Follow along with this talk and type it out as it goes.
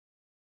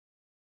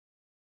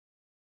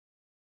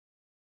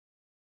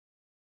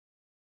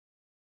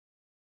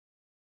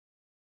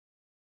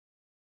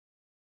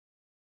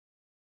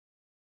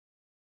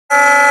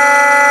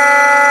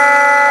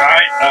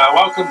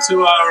welcome to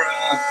our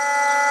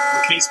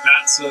LaCasse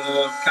Bats,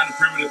 kind of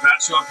primitive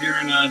bat shop here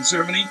in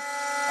Germany.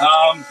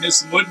 Here's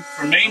some wood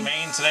from Maine.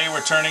 Today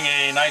we're turning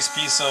a nice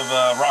piece of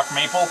rock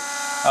maple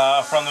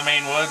from the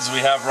Maine woods.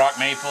 We have rock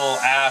maple,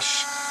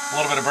 ash, a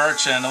little bit of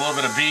birch, and a little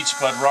bit of beech,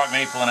 but rock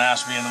maple and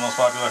ash being the most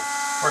popular.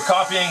 We're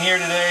copying here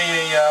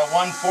today a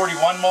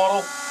 141 model.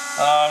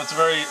 It's a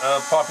very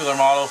popular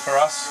model for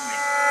us.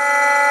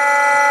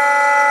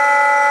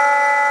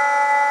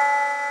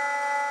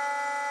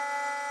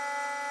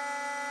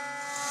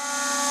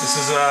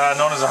 This is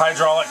known as a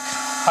hydraulic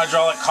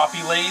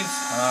copy lathe,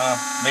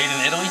 made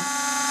in Italy.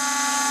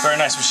 Very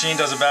nice machine,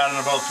 does a bat in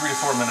about 3 to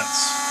 4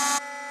 minutes.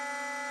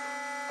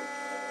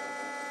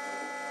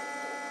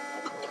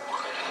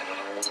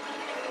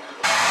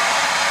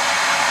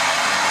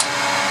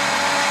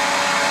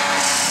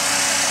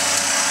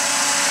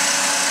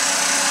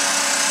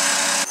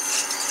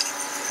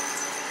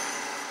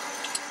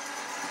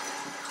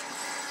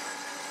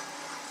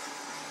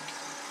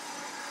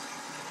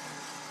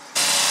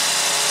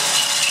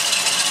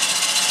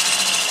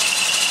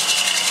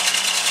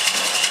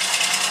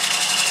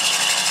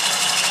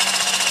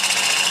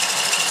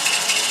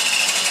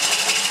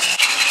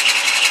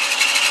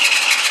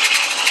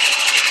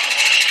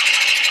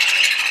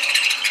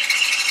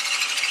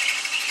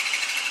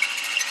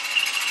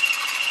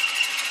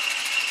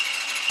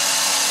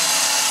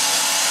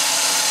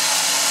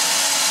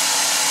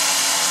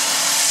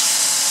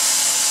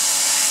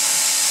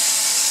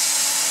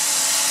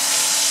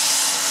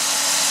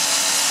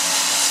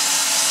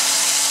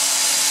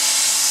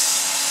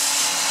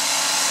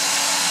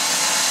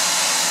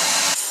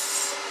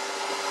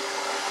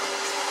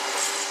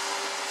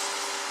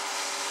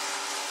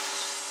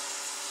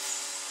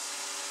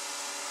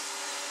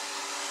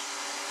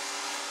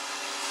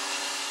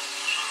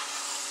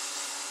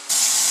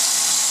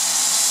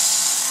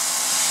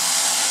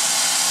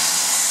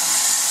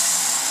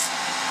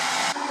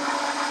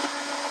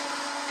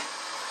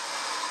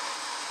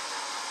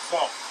 So,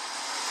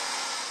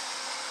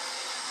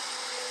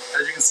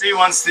 as you can see,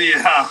 once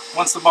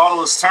the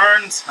model is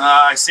turned,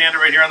 I sand it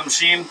right here on the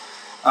machine.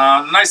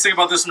 The nice thing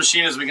about this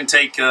machine is we can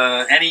take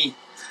any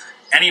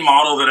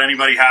model that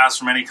anybody has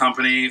from any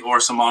company, or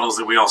some models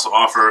that we also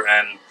offer,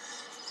 and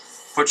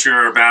put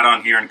your bat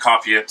on here and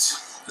copy it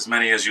as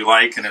many as you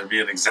like, and it'll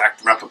be an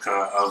exact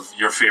replica of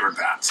your favorite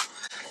bat.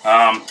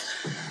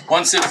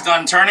 Once it's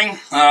done turning,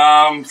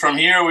 from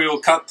here we will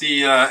cut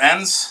the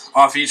ends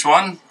off each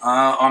one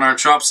on our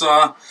chop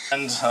saw,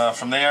 and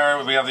from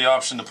there we have the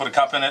option to put a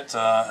cup in it,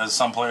 as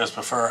some players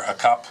prefer a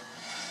cup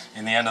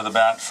in the end of the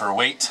bat for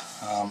weight.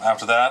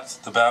 After that,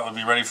 the bat would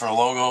be ready for a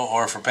logo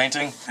or for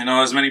painting. I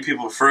know as many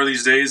people prefer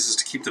these days is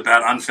to keep the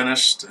bat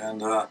unfinished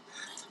and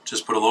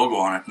just put a logo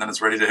on it, and then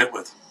it's ready to hit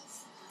with.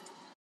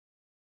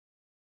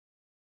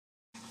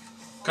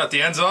 Cut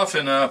the ends off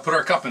and put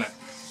our cup in it.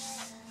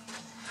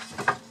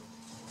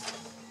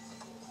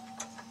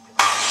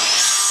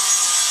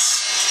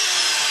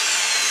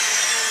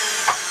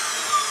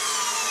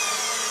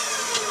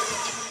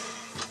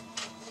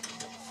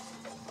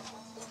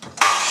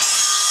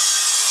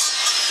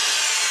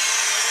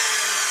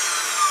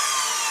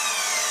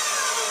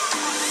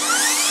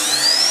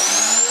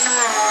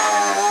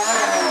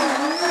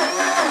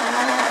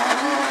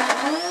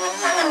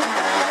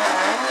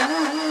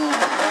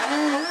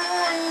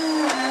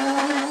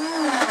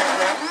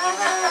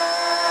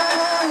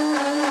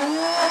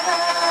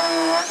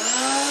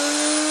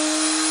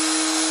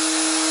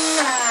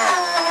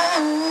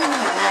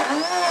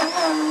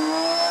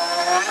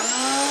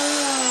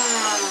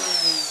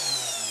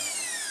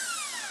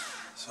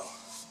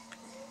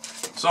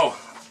 So,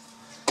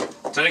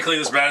 technically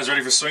this bat is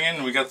ready for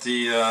swinging. We got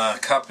the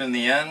cup in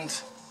the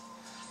end.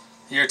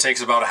 Here it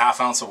takes about a ½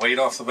 ounce of weight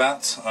off the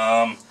bat.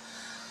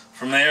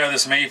 From there,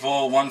 this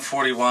maple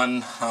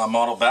 141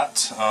 model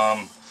bat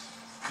can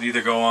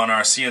either go on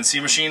our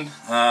CNC machine,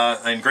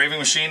 engraving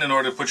machine, in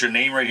order to put your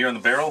name right here on the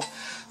barrel.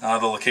 The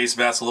LaCasse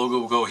Bats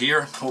logo will go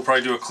here. We'll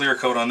probably do a clear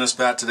coat on this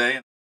bat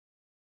today.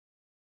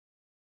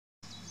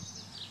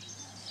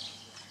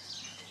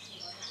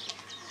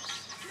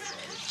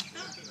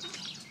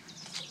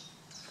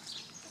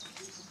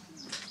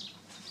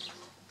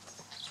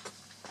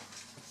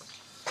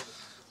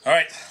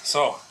 Alright,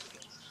 so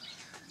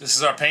this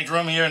is our paint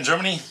room here in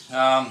Germany.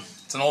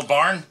 It's an old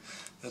barn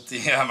that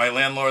my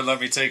landlord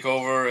let me take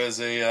over as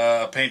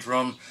a paint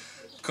room.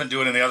 Couldn't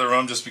do it in the other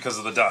room just because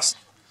of the dust.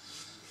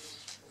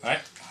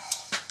 Alright,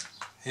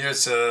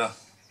 here's a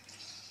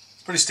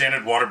pretty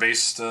standard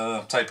water-based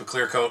type of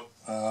clear coat.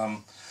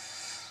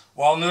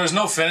 While there's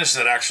no finish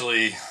that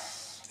actually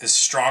is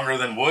stronger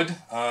than wood,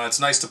 it's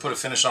nice to put a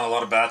finish on a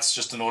lot of bats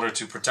just in order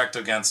to protect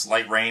against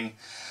light rain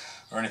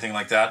or anything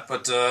like that,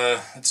 but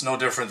it's no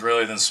different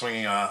really than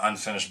swinging an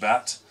unfinished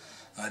bat.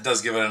 It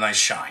does give it a nice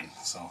shine,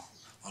 so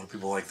a lot of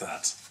people like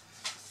that.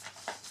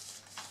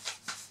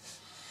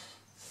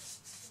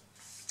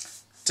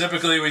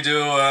 Typically we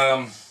do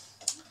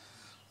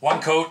one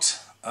coat,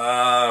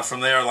 from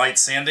there light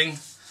sanding,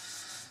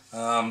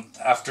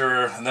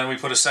 And then we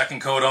put a second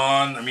coat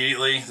on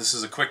immediately. This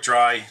is a quick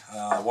dry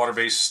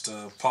water-based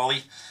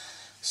poly.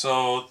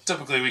 So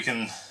typically we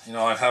can,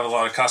 I have a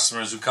lot of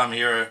customers who come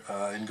here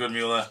in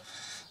Gutmühle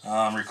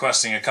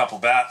requesting a couple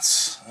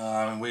bats.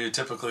 We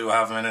typically will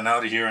have them in and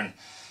out of here in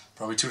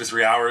probably 2 to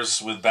 3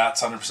 hours with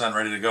bats 100%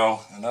 ready to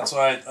go. And that's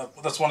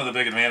one of the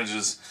big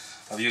advantages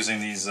of using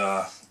these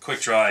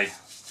quick dry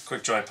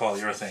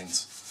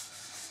polyurethanes.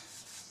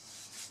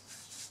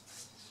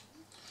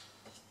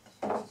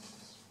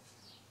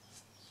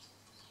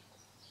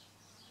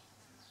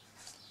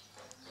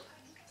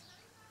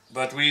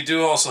 But we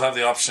do also have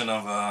the option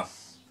of,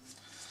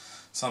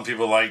 some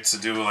people like to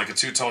do like a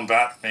two-tone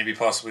bat, maybe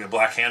possibly a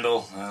black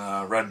handle,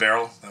 red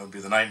barrel. That would be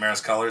the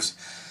Nightmares colors.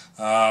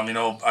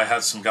 I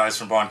had some guys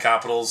from Bond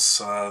Capitals,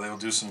 they will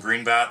do some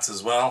green bats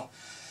as well.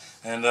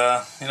 And,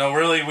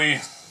 really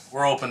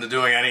we're open to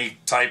doing any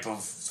type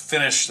of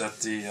finish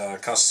that the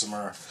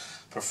customer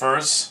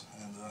prefers.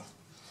 And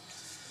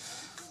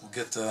we'll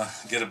get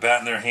a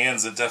bat in their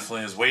hands that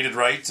definitely is weighted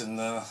right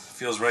and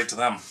feels right to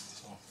them.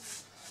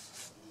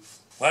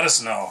 Let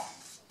us know.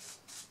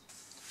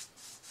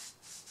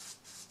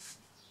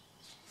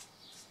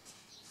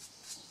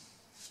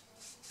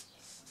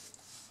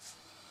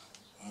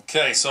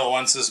 Okay, so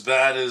once this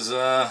bat is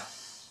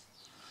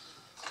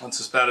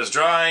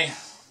dry,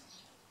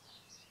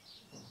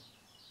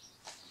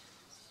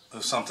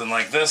 something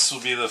like this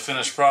will be the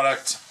finished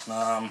product.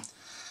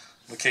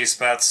 LaCasse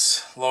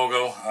Bats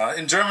logo.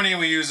 In Germany,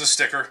 we use a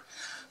sticker.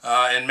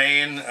 In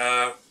Maine,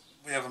 I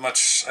have a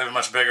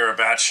much bigger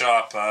bat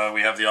shop.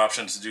 We have the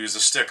option to use a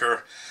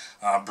sticker,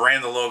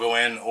 brand the logo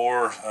in,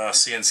 or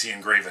CNC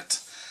engrave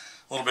it.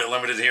 A little bit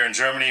limited here in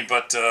Germany,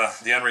 but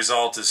the end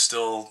result is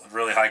still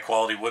really high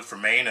quality wood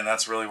from Maine, and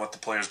that's really what the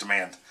players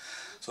demand.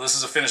 So this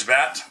is a finished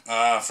bat.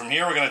 From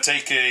here, we're going to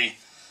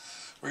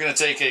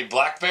take a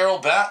black barrel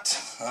bat,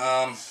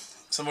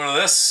 similar to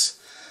this.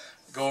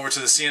 Go over to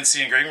the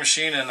CNC engraving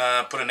machine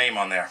and put a name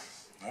on there.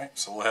 All right,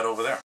 so we'll head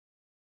over there.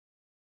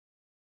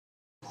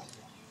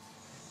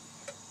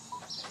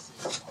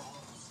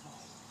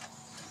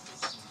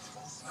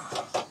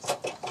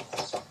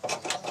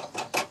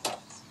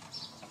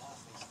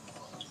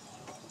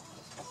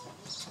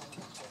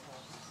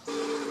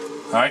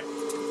 Alright,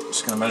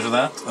 just going to measure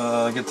that,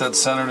 get that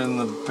centered in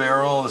the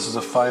barrel. This is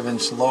a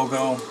 5-inch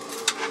logo.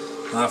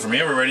 From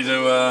here we're ready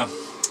to,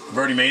 I've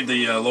already made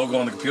the logo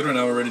on the computer,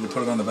 now we're ready to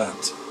put it on the bat.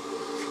 It's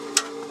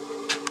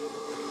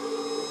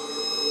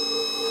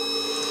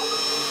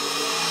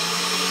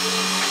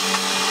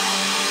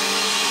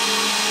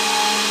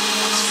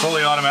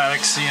fully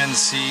automatic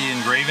CNC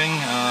engraving.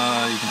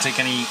 You can take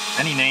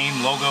any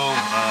name, logo,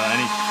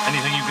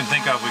 anything you can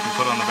think of we can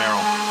put on the barrel.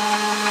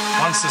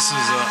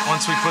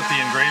 Once we put the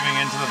engraving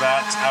into the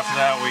bat, after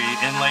that we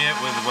inlay it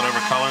with whatever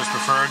color is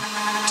preferred.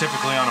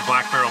 Typically on a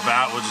black barrel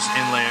bat, we'll just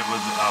inlay it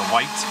with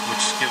white,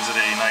 which gives it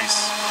a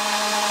nice,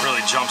 really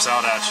jumps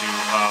out at you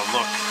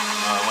look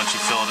once you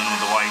fill it in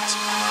with the white.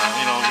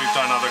 We've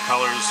done other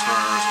colors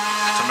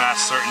to match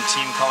certain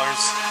team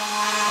colors,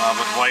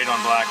 but white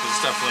on black is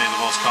definitely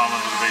the most common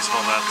with a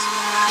baseball bat.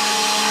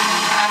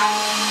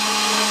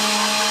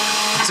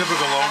 The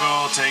typical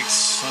logo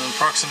takes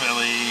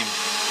approximately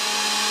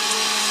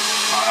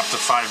up to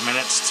 5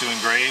 minutes to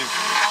engrave.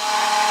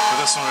 For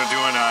this one we're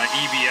doing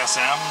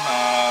EBSM,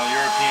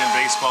 European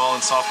Baseball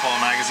and Softball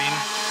Magazine,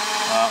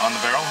 on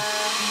the barrel.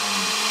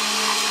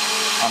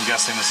 I'm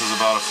guessing this is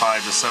about a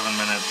 5 to 7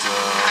 minute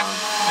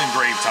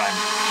engrave time.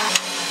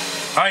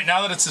 Alright,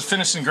 now that it's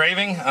finished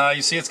engraving,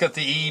 you see it's got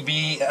the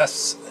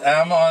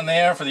EBSM on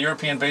there for the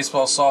European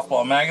Baseball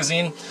Softball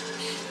Magazine.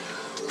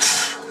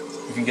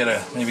 You can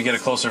maybe get a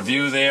closer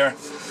view there.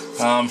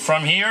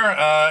 From here,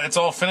 it's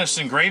all finished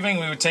engraving.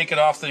 We would take it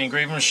off the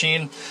engraving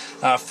machine,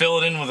 fill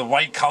it in with a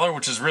white color,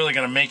 which is really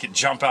going to make it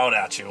jump out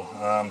at you.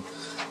 And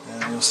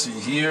you'll see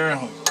here,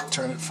 I'll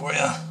turn it for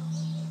you.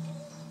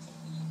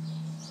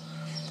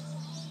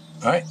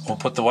 Alright, we'll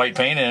put the white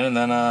paint in, and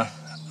then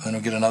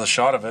we'll get another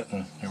shot of it,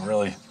 and it'll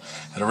really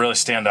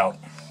stand out.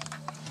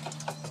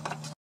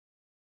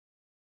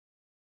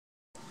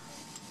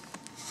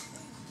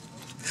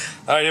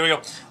 Alright, here we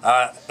go.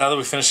 Now that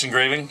we've finished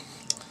engraving,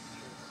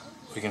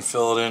 we can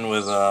fill it in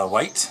with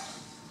white,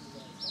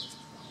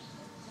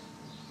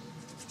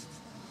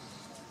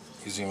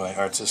 using my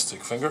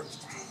artistic finger.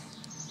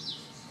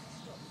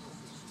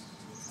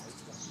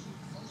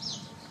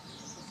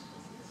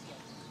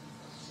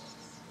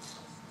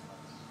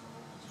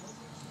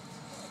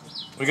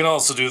 We can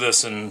also do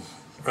this in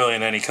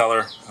any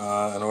color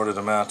in order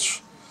to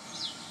match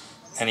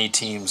any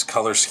team's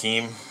color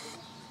scheme.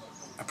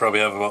 I probably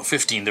have about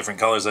 15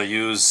 different colors I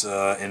use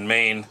in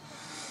Maine.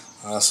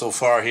 So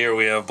far here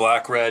we have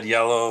black, red,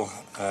 yellow,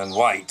 and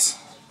white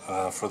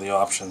for the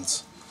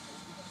options.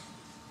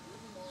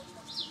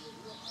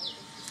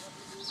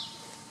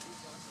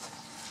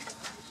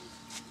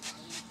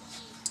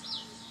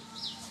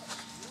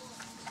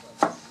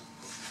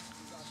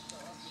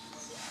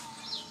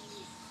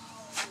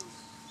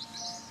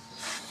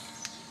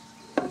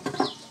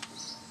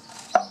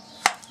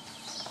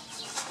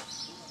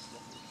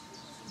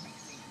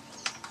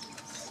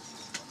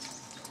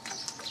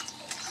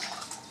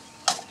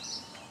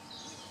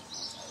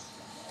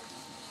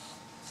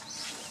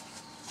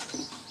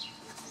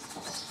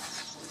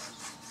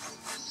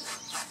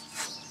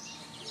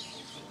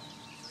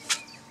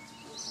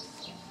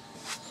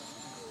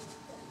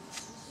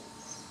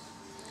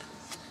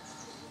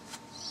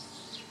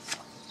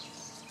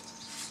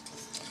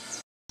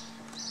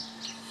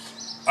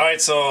 Alright,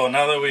 so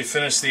now that we've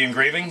finished the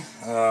engraving,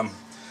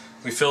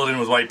 we fill it in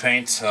with white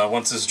paint.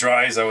 Once this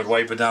dries, I would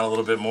wipe it down a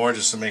little bit more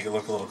just to make it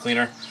look a little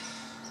cleaner.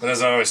 But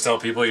as I always tell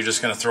people, you're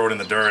just going to throw it in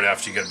the dirt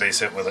after you get base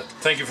hit with it.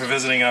 Thank you for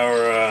visiting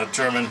our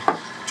German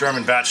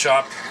bat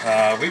shop.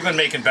 We've been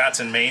making bats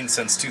in Maine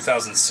since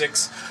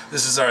 2006.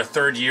 This is our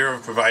 3rd year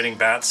of providing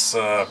bats,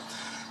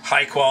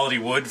 high quality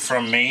wood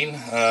from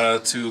Maine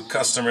to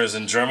customers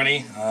in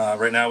Germany.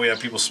 Right now we have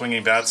people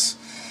swinging bats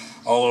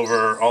all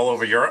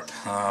over Europe.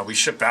 We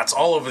ship bats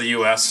all over the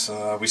US.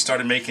 We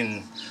started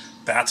making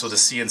bats with a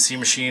CNC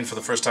machine for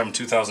the first time in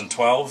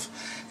 2012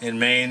 in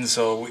Maine,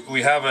 so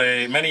we have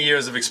many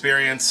years of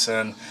experience,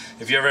 and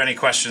if you ever have any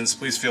questions,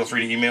 please feel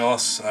free to email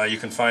us. You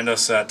can find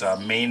us at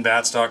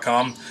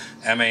mainebats.com,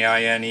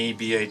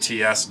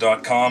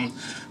 mainebats.com.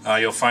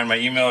 You'll find my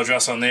email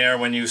address on there.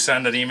 When you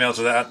send an email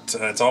to that,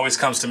 it always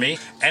comes to me.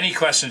 Any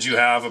questions you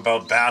have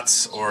about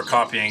bats or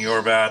copying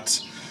your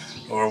bat,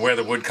 or where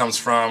the wood comes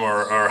from,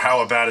 or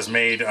how a bat is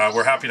made,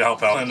 we're happy to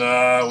help out,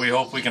 and we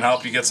hope we can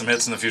help you get some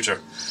hits in the future.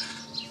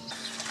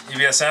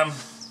 EBSM,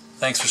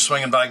 thanks for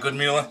swinging by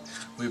Gutmühle.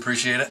 We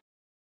appreciate it.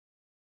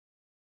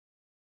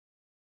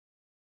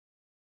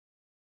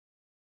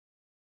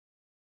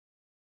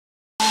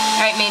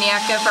 Alright,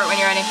 Maniac, go for it when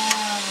you're ready.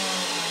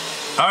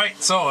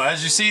 Alright, so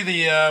as you see,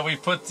 we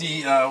put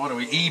the, what are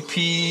we,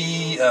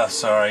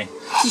 sorry.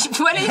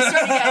 What are you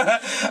starting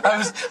at?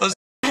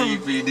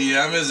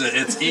 EBDM, is it?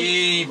 It's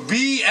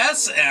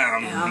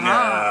EBSM.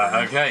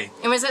 Yeah, okay.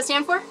 And what does that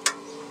stand for?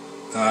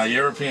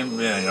 European,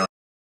 yeah.